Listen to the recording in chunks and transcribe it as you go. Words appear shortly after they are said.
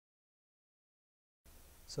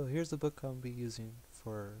So here's the book I'll be using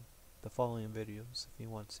for the following videos if you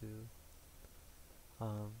want to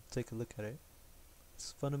take a look at it.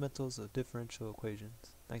 It's Fundamentals of Differential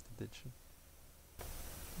Equations, 9th edition.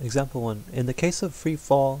 Example 1. In the case of free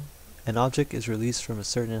fall, an object is released from a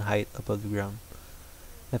certain height above the ground.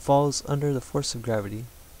 It falls under the force of gravity.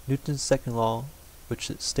 Newton's second law, which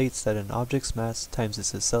states that an object's mass times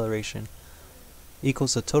its acceleration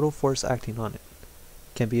equals the total force acting on it,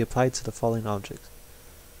 can be applied to the following objects.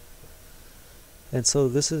 And so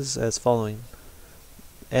this is as following.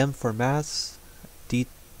 M for mass,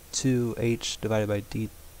 d2h divided by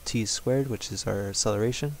dt squared, which is our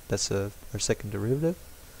acceleration, that's our second derivative,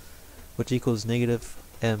 which equals negative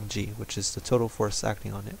mg, which is the total force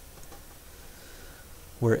acting on it.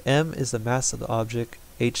 Where m is the mass of the object,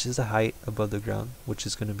 h is the height above the ground, which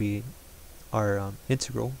is going to be our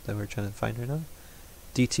integral that we're trying to find right now.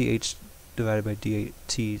 dth divided by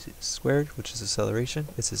dt squared, which is acceleration.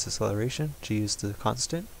 It's its acceleration. G is the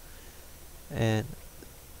constant and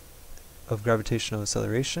of gravitational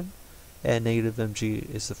acceleration, and negative mg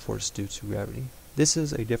is the force due to gravity. This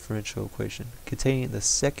is a differential equation containing the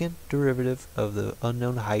second derivative of the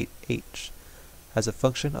unknown height h as a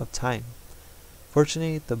function of time.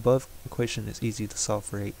 Fortunately, the above equation is easy to solve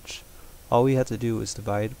for h. All we have to do is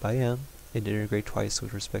divide by m and integrate twice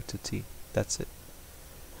with respect to t. That's it.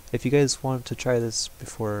 If you guys want to try this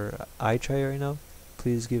before I try it right now,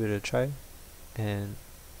 please give it a try, and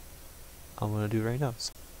I'm going to do it right now.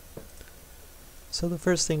 So the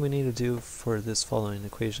first thing we need to do for this following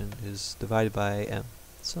equation is divide by m.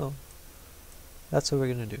 So that's what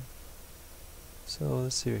we're going to do. So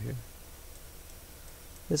let's see right here.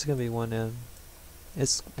 This is going to be 1m.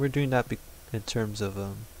 We're doing that in terms of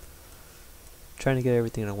trying to get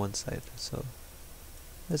everything on one side. So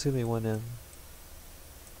this is going to be 1m.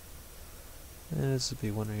 And this would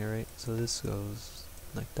be 1 here, right? So this goes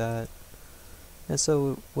like that. And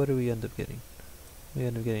so what do we end up getting? We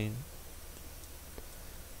end up getting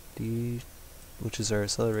d, which is our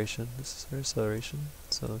acceleration. This is our acceleration.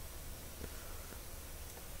 So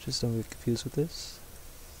just don't get confused with this.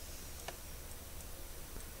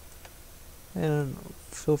 And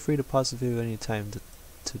feel free to pause the video any time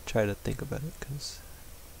to try to think about it, because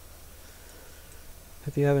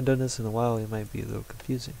if you haven't done this in a while, it might be a little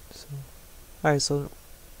confusing. So alright, so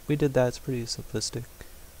we did that. It's pretty simplistic.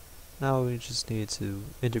 Now we just need to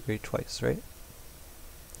integrate twice, right?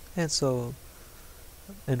 And so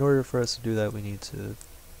in order for us to do that, we need to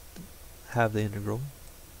have the integral.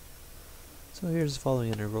 So here's the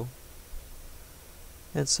following integral.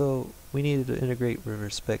 And so we needed to integrate with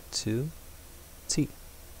respect to t.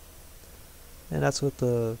 And that's what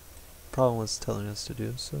the problem was telling us to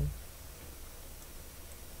do. So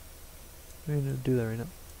we're going to do that right now.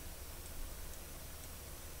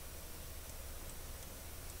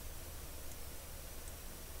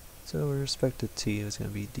 So with respect to t, it's going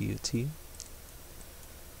to be d of t,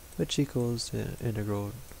 which equals the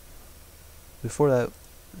integral. Before that,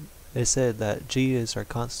 it said that g is our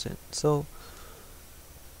constant. So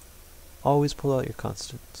always pull out your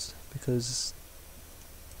constants, because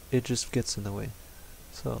it just gets in the way.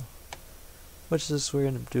 So which is, we're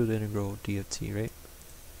going to do the integral d of t, right?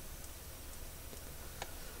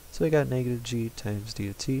 So we got negative g times d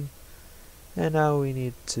of t, and now we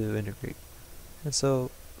need to integrate. And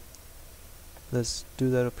so let's do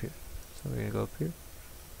that up here. So we're going to go up here.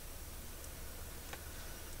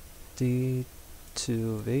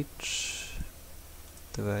 d2 of h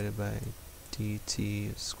divided by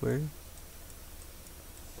dt squared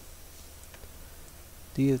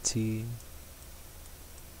d of t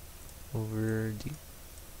over d,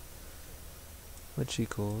 which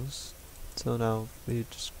equals, so now we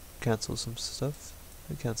just cancel some stuff.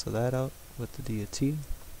 We cancel that out with the d of t.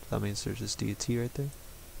 That means there's just d of t right there.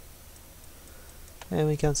 And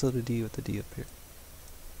we cancel the d with the d up here,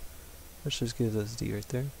 which just gives us d right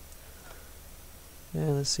there.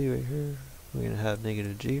 And let's see right here, we're going to have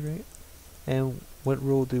negative g, right? And what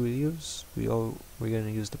rule do we use? We're going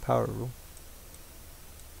to use the power rule.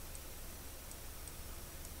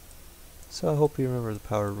 So I hope you remember the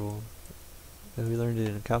power rule. And we learned it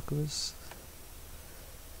in calculus.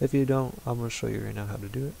 If you don't, I'm going to show you right now how to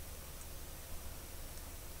do it.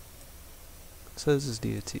 So this is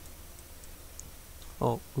d of t.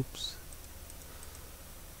 Oh, oops.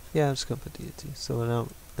 Yeah, I'm just going to put d of t. So now,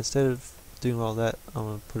 instead of doing all that, I'm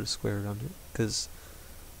going to put a square around it, because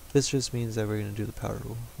this just means that we're going to do the power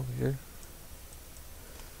rule over here.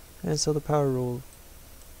 And so the power rule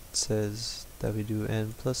says that we do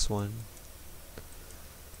n plus 1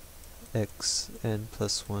 x n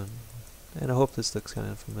plus 1, and I hope this looks kind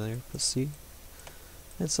of familiar, plus c.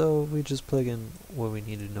 And so we just plug in what we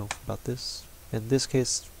need to know about this. In this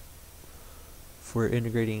case, if we're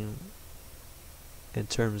integrating in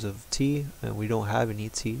terms of t, and we don't have any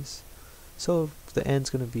t's, so the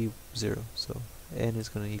n's going to be 0. So n is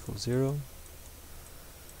going to equal 0.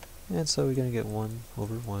 And so we're going to get 1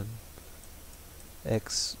 over 1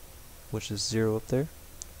 x, which is 0 up there.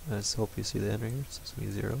 I just hope you see the n right here, so it's going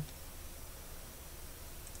to be 0.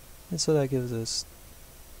 And so that gives us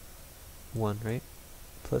 1, right?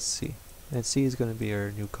 Plus c. And c is going to be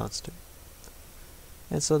our new constant.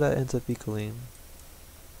 And so that ends up equaling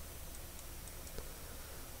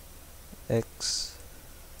x,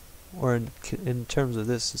 or in terms of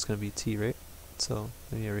this, it's going to be t, right? So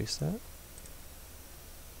let me erase that.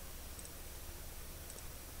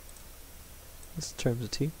 This is in terms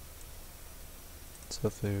of t. So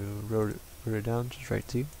if I wrote it down, just write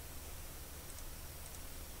t.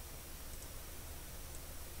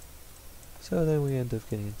 So then we end up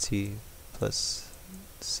getting t plus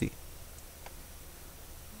c.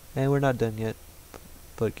 And we're not done yet,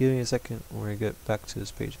 but give me a second, we're going to get back to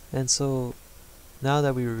this page. And so now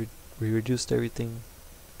that we reduced everything,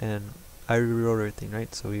 and I rewrote everything,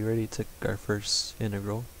 right? So we already took our first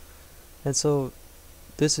integral. And so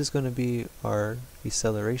this is going to be our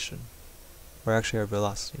acceleration, or actually our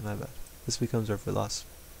velocity, my bad. This becomes our velocity.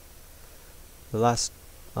 The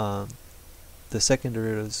second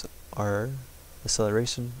derivatives are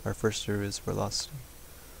acceleration, our first derivative is velocity.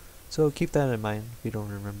 So keep that in mind if you don't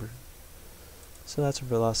remember. So that's our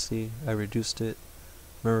velocity. I reduced it.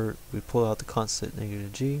 Remember, we pulled out the constant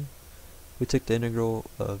negative g. We took the integral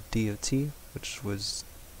of d of t, which was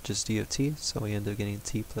just d of t, so we end up getting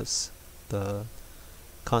t plus the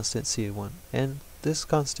constant c of 1. And this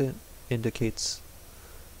constant indicates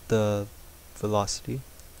the velocity.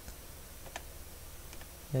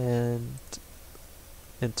 And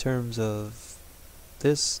in terms of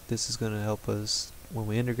this is going to help us when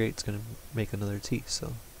we integrate. It's going to make another t,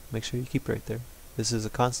 so make sure you keep it right there. This is a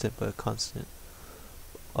constant, but a constant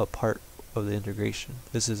a part of the integration.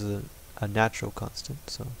 This is a natural constant,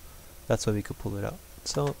 so that's why we could pull it out.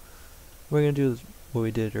 So we're going to do what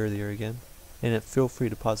we did earlier again, and feel free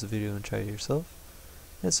to pause the video and try it yourself.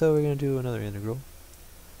 And so we're going to do another integral.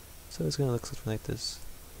 So it's going to look something like this.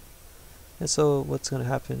 And so what's going to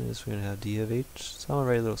happen is we're going to have d of h. So I'm going to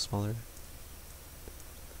write a little smaller.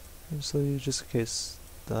 And so just in case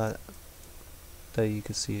that you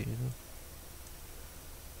can see it, you know.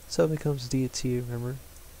 So it becomes d of t, remember,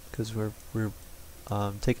 because we're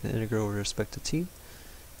taking the integral with respect to t.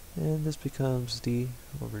 And this becomes d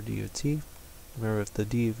over d of t. Remember, if the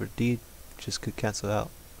d over d just could cancel out.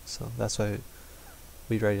 So that's why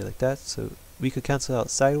we write it like that. So we could cancel out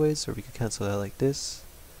sideways, or we could cancel out like this.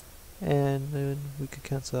 And then we could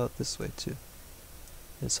cancel out this way too.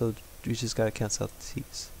 And so we just gotta cancel out the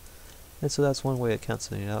t's. And so that's one way of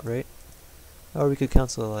canceling it out, right? Or we could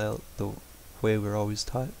cancel out the way we're always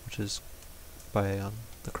taught, which is by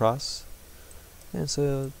the cross. And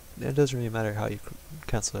so it doesn't really matter how you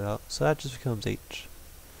cancel it out. So that just becomes h.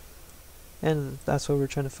 And that's what we're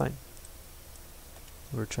trying to find.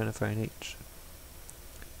 We're trying to find h.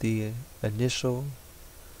 The initial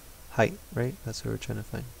height, right? That's what we're trying to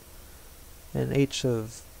find. And h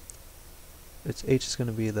is going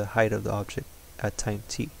to be the height of the object at time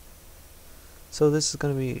t. So this is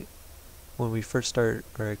going to be, when we first start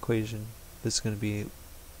our equation, this is going to be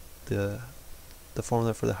the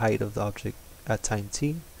formula for the height of the object at time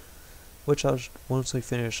t, which once we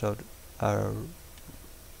finish, I'll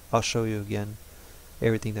show you again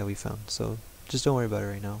everything that we found. So just don't worry about it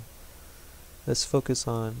right now. Let's focus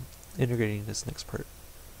on integrating this next part.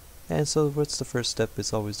 And so what's the first step?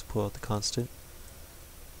 Is always to pull out the constant.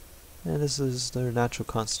 And this is the natural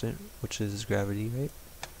constant, which is gravity, right?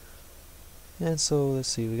 And so let's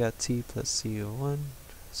see, we got t plus c of 1.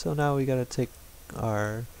 So now we got to take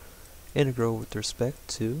our integral with respect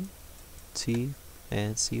to t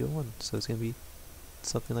and c of 1. So it's going to be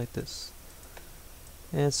something like this.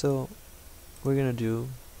 And so we're going to do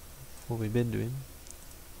what we've been doing,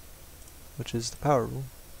 which is the power rule.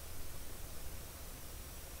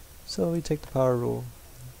 So we take the power rule,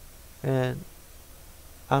 and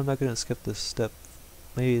I'm not going to skip this step.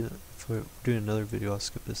 Maybe if we're doing another video, I'll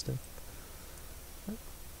skip this step.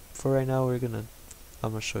 For right now, I'm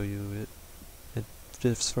gonna show you it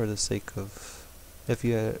just for the sake of, if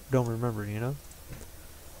you don't remember, you know.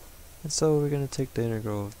 And so we're gonna take the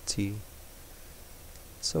integral of t.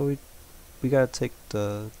 So we gotta take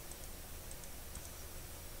the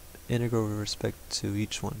integral with respect to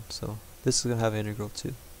each one. So this is gonna have an integral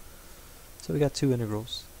too. So we got two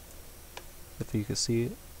integrals, if you can see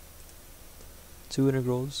it. Two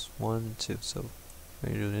integrals, 1 and 2. So we're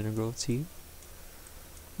going to do an integral of t,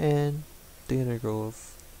 and the integral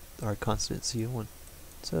of our constant c1.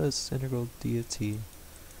 So it's integral d of t,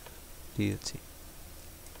 d of t.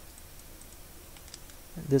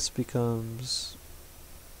 And this becomes,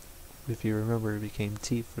 if you remember, it became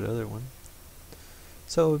t for the other one.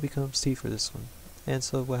 So it becomes t for this one. And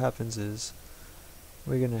so what happens is,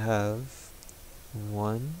 we're going to have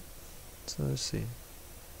 1, so let's see,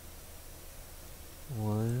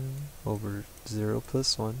 1 over 0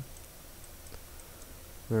 plus 1.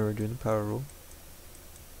 Remember, we're doing the power rule.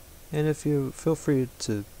 And if you feel free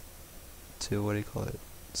to what do you call it,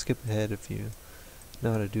 skip ahead if you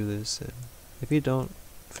know how to do this, and if you don't,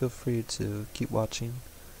 feel free to keep watching.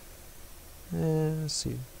 And let's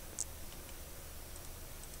see,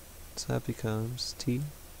 so that becomes t,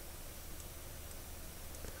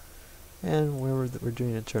 and where we're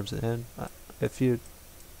doing in terms of n. If you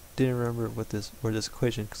didn't remember where this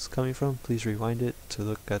equation is coming from, please rewind it to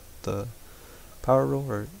look at the power rule,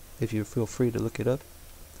 or if you feel free to look it up.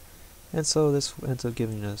 And so this ends up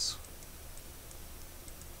giving us,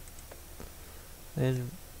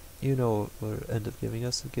 and you know what it ends up giving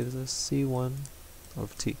us, it gives us c1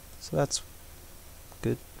 over t. So that's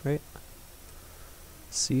good, right?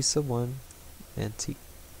 c sub 1 and t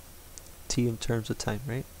in terms of time,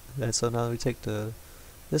 right? And so now we take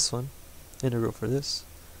this one, integral for this,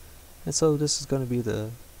 and so this is going to be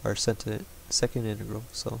our second integral.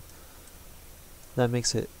 So that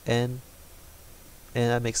makes it n, and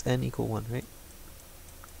that makes n equal 1, right?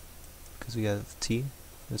 Because we have t,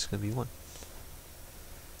 it's going to be 1.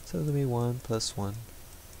 So it's going to be 1 plus 1,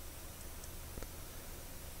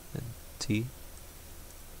 and t,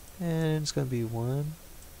 and it's going to be 1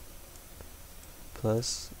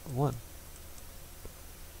 plus 1.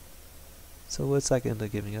 So what's that end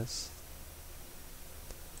up giving us?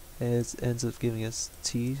 It ends up giving us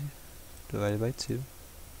t divided by 2,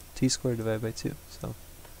 t squared divided by 2.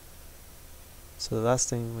 So the last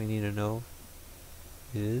thing we need to know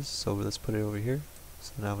is, so let's put it over here.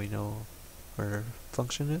 So now we know where our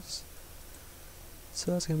function is.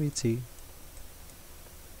 So that's going to be t.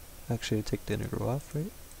 Actually, take the integral off,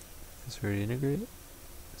 right? Because we already integrated.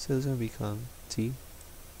 So it's going to become t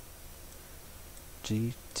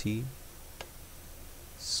gt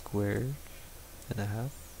squared and a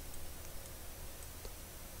half.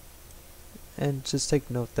 And just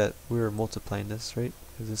take note that we're multiplying this, right?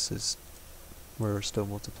 Because this is where we're still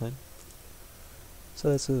multiplying. So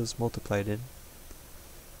that's what it was multiplied in.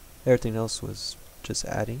 Everything else was just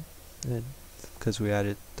adding, and because we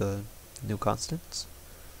added the new constants.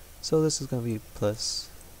 So this is going to be plus,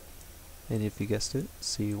 and if you guessed it,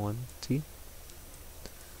 c1t,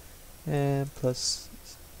 and plus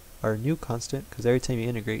our new constant, because every time you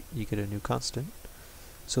integrate you get a new constant.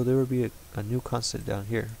 So there will be a new constant down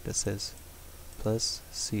here that says plus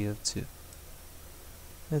c of 2.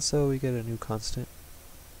 And so we get a new constant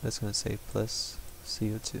that's going to say plus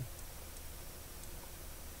c of 2.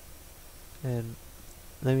 And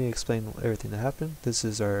let me explain everything that happened. This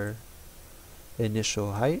is our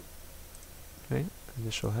initial height, right?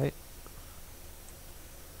 Initial height.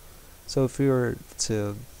 So if we were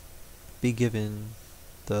to be given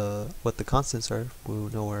what the constants are, we'll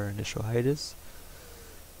know where our initial height is.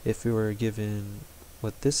 If we were given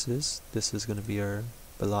what this is going to be our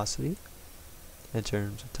velocity in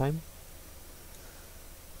terms of time.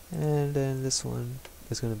 And then this one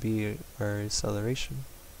is going to be our acceleration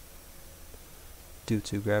due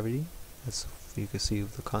to gravity. As you can see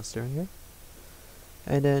with the constant right here.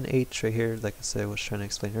 And then h right here, like I said, I was trying to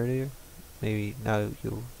explain earlier. Maybe now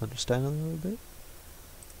you'll understand a little bit.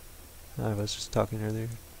 I was just talking earlier.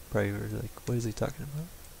 Probably were like, what is he talking about?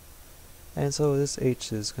 And so this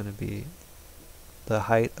h is going to be the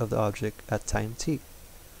height of the object at time t.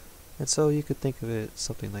 And so you could think of it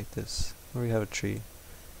something like this, where we have a tree.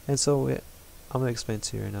 And so I'm going to explain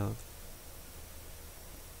to you right now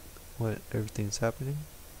what everything's happening.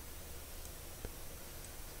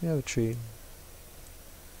 We have a tree,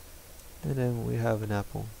 and then we have an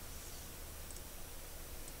apple.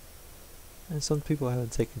 And some people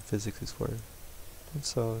haven't taken physics before, and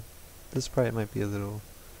so this probably might be a little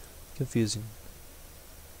confusing.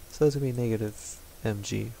 So it's going to be negative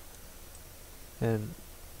mg, and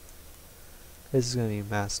this is going to be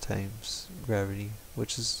mass times gravity,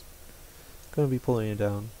 which is going to be pulling it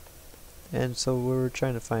down. And so what we're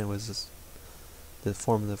trying to find was the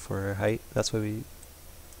formula for our height. That's why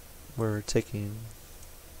we're taking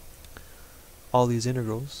all these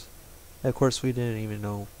integrals. And of course, we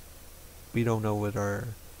don't know what our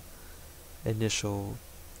initial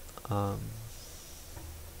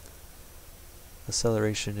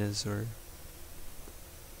acceleration is, or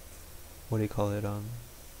what do you call it,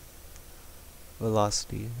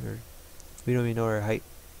 velocity, or we don't even know our height.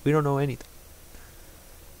 We don't know anything.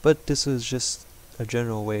 But this is just a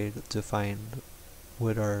general way to find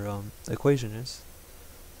what our equation is.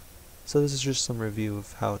 So this is just some review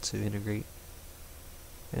of how to integrate.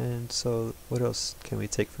 And so what else can we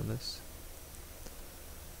take from this?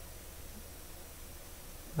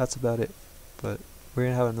 That's about it. But we're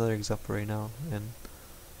going to have another example right now. And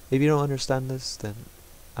if you don't understand this, then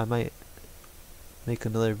I might make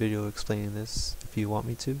another video explaining this if you want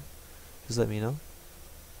me to. Just let me know.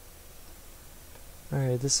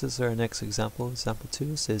 Alright, this is our next example. Example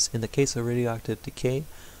 2 says, in the case of radioactive decay,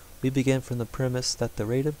 we begin from the premise that the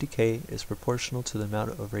rate of decay is proportional to the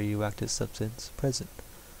amount of radioactive substance present.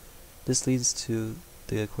 This leads to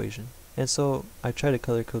the equation. And so I try to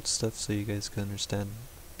color code stuff so you guys can understand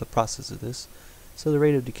the process of this. So the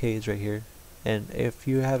rate of decay is right here. And if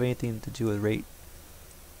you have anything to do with rate,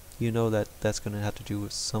 you know that that's going to have to do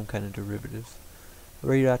with some kind of derivative. The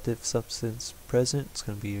radioactive substance present is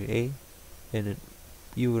going to be A, and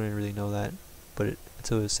you wouldn't really know that, but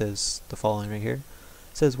until it says the following right here.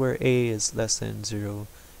 It says where A is less than 0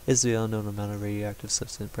 is the unknown amount of radioactive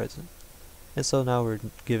substance present. And so now we're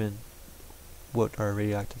given what our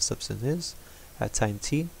radioactive substance is at time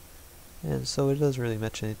t, and so it doesn't really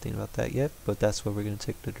mention anything about that yet, but that's what we're going to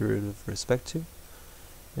take the derivative with respect to.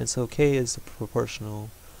 And so K is the proportional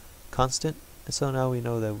constant, and so now we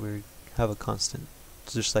know that we have a constant,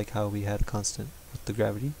 just like how we had a constant with the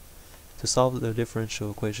gravity. To solve the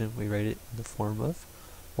differential equation, we write it in the form of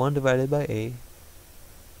 1 divided by A.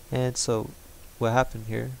 And so what happened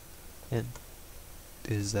here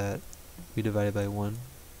is that we divided by 1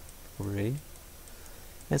 over A,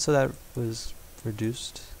 and so that was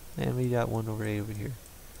reduced, and we got 1 over A over here.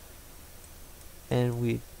 And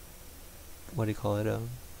we, what do you call it,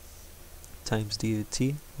 times d to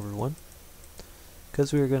t over 1,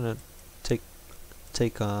 because we were going to take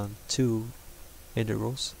two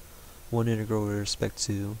integrals, one integral with respect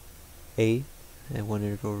to A and one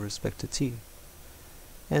integral with respect to t.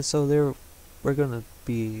 And so there we're going to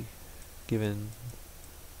be given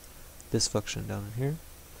this function down in here.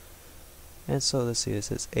 And so let's see, it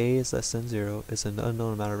says A is less than 0 is an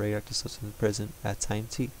unknown amount of radioactive substance present at time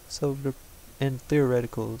t. So in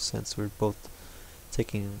theoretical sense, we're both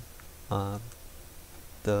taking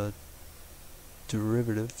the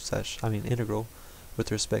derivative integral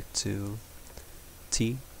with respect to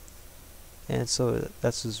t, and so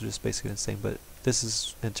that's just basically the same, but this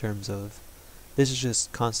is in terms of, this is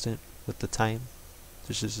just constant with the time,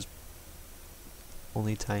 this is just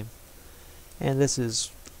only time, and this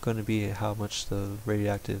is going to be how much the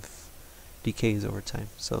radioactive decays over time.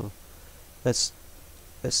 So that's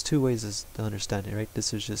two ways to understand it, right?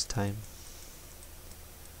 This is just time.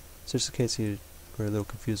 So just in case you were a little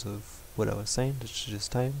confused of what I was saying, this is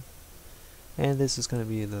just time, and this is going to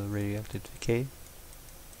be the radioactive decay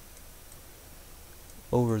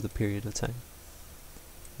over the period of time.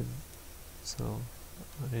 And so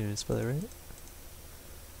I didn't even spell it right.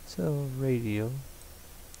 So radio.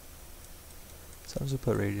 So I'm just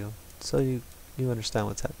gonna put radio, so you understand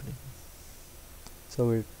what's happening. So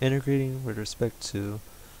we're integrating with respect to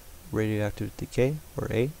radioactive decay, or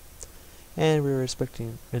A, and we're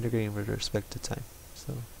integrating with respect to time.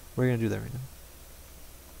 So we're gonna do that right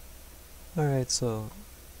now. Alright, so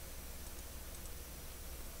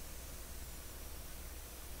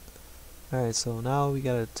now we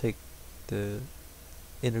gotta take the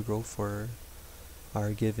integral for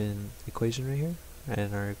our given equation right here,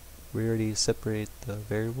 and we already separate the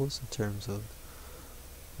variables in terms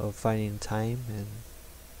of finding time and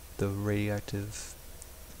the radioactive,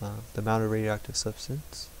 the amount of radioactive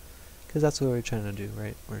substance, because that's what we're trying to do,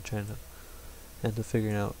 right? We're trying to end up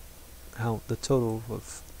figuring out how the total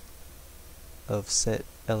of set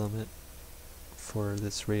element for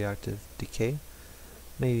this radioactive decay,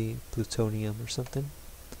 maybe plutonium or something.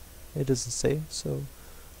 It doesn't say, so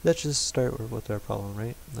let's just start with our problem,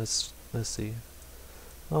 right? Let's see.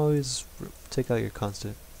 Always take out your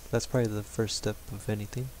constant. That's probably the first step of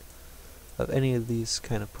anything. Of any of these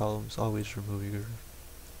kind of problems, always remove your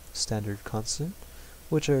standard constant,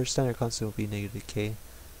 which our standard constant will be negative k.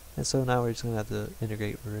 And so now we're just going to have to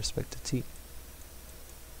integrate with respect to t,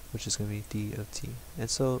 which is going to be d of t. And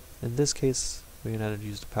so in this case, we're going to have to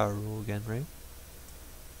use the power rule again, right?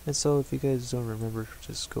 And so if you guys don't remember,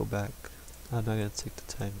 just go back. I'm not going to take the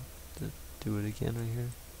time to do it again right here,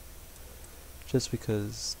 just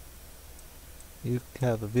because you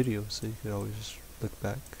have a video, so you could always just look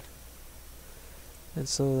back. And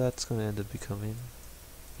so that's going to end up becoming,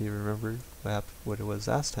 if you remember what it was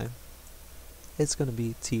last time, it's going to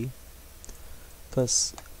be t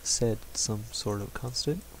plus set some sort of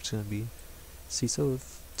constant, which is going to be CISA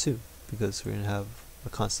of 2, because we're going to have a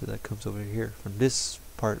constant that comes over here from this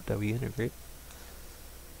part that we integrate.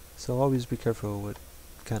 So always be careful what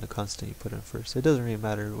kind of constant you put in first. It doesn't really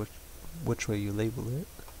matter which way you label it,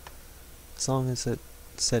 as long as that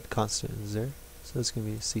set constant is there. So it's going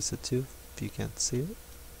to be CISA 2 if you can't see it.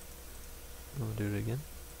 I'll do it again.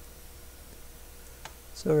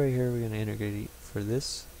 So right here we're going to integrate for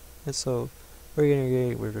this, and so we're going to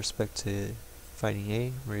integrate with respect to finding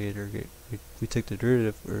A. We took the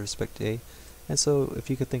derivative with respect to A, and so if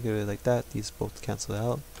you could think of it like that, these both cancel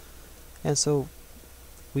out. And so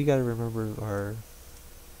we got to remember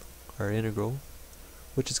our integral,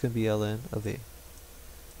 which is going to be ln of A.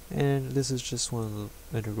 And this is just one of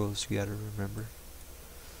the integrals you got to remember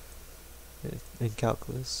in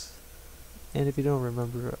calculus. And if you don't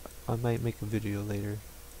remember, I might make a video later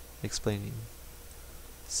explaining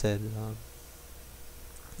said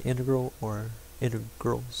integral or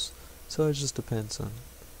integrals. So it just depends on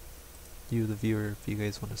you, the viewer. If you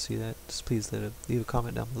guys want to see that, just please leave a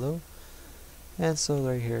comment down below. And so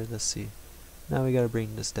right here, let's see. Now we got to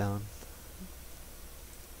bring this down.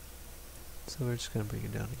 So we're just going to bring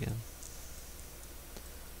it down again.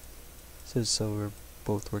 So we're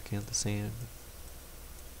both working at the same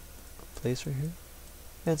place right here.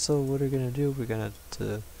 And so what we're going to do, we're going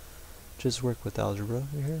to just work with algebra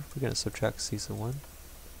right here. We're going to subtract CISA 1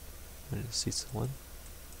 and CISA 1.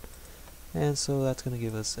 And so that's going to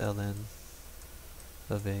give us ln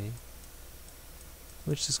of A,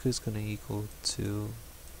 which is going to equal to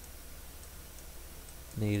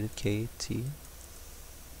negative kt,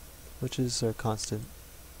 which is our constant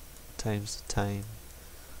times time,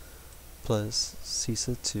 plus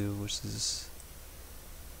CISA 2, which is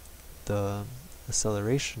the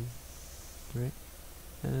acceleration, right?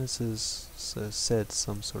 And this is said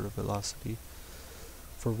some sort of velocity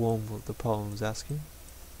for what the problem is asking.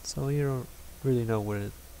 So you don't really know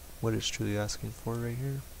what it's truly asking for right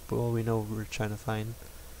here, but all we know we're trying to find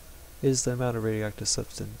is the amount of radioactive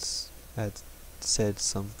substance at said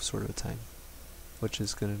some sort of time, which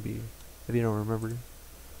is going to be, if you don't remember,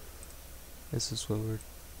 this is what we're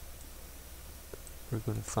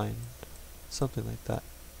going to find, something like that.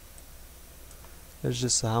 There's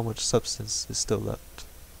just how much substance is still left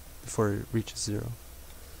before it reaches 0.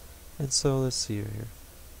 And so let's see right here.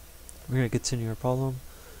 We're going to continue our problem,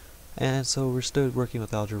 and so we're still working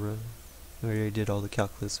with algebra. We already did all the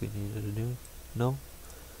calculus we needed to do. No?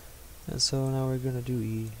 And so now we're going to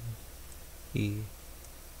do E,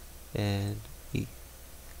 and E.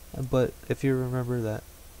 But if you remember that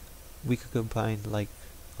we could combine like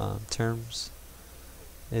terms,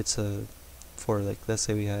 it's for like, let's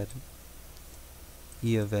say we had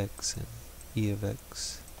E of x and E of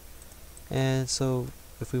x, and so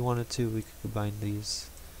if we wanted to, we could combine these,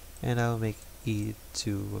 and that would make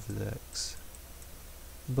E2 of the x.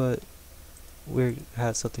 But we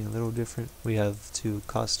have something a little different. We have two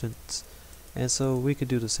constants, and so we could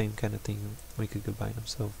do the same kind of thing. We could combine them.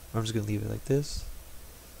 So I'm just going to leave it like this.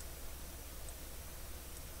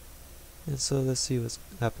 And so let's see what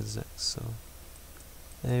happens next. So,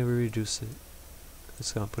 and we reduce it.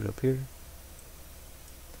 Just going to put it up here.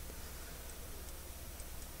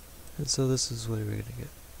 And so this is what we're going to get.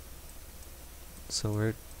 So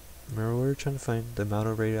remember we're trying to find the amount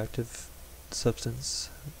of radioactive substance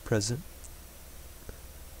present.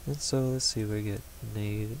 And so let's see, we get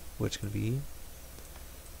negative, which can be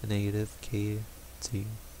a negative kt,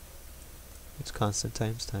 it's constant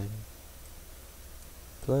times time,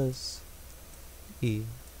 plus E,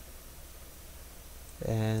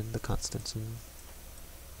 and the constants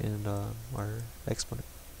in our exponent.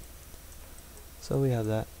 So we have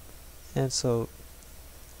that. And so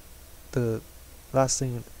the last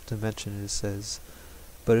thing to mention is, says,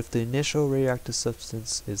 but if the initial radioactive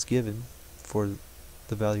substance is given for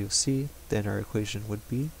the value of C, then our equation would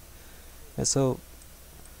be, and so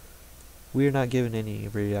we are not given any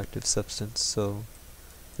radioactive substance, so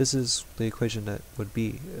this is the equation that would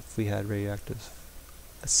be if we had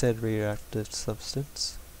said radioactive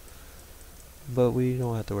substance. But we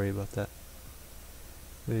don't have to worry about that.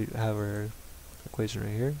 We have our equation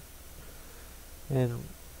right here, and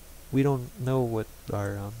we don't know what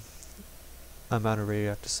our amount of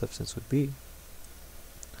radioactive substance would be.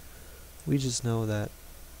 We just know that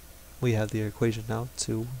we have the equation now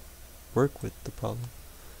to work with the problem.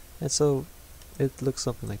 And so it looks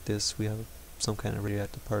something like this. We have some kind of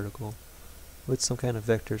radioactive particle with some kind of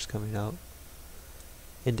vectors coming out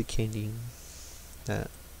indicating that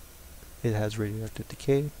it has radioactive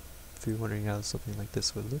decay, if you're wondering how something like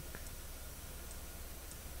this would look.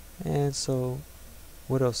 And so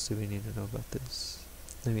what else do we need to know about this?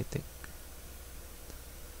 Let me think.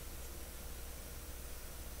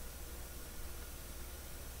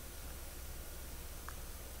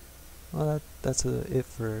 Well, that's it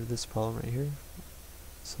for this problem right here.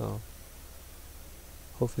 So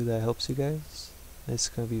hopefully that helps you guys. It's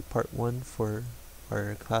going to be part 1 for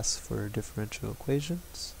our class for differential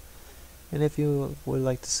equations. And if you would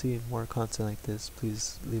like to see more content like this,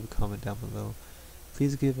 please leave a comment down below.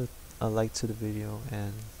 Please give a like to the video,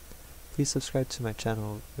 and please subscribe to my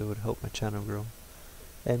channel. It would help my channel grow.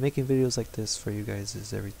 And making videos like this for you guys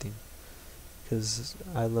is everything, because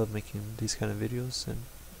I love making these kind of videos, and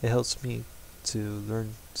it helps me to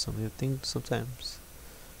learn some new things sometimes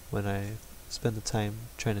when I spend the time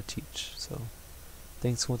trying to teach. So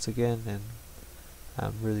thanks once again, and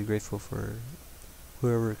I'm really grateful for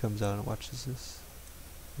whoever comes out and watches this.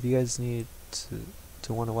 If you guys need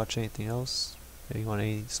to want to watch anything else, if you want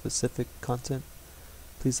any specific content,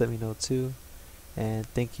 please let me know too. And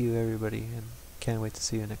thank you everybody, and can't wait to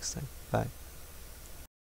see you next time. Bye.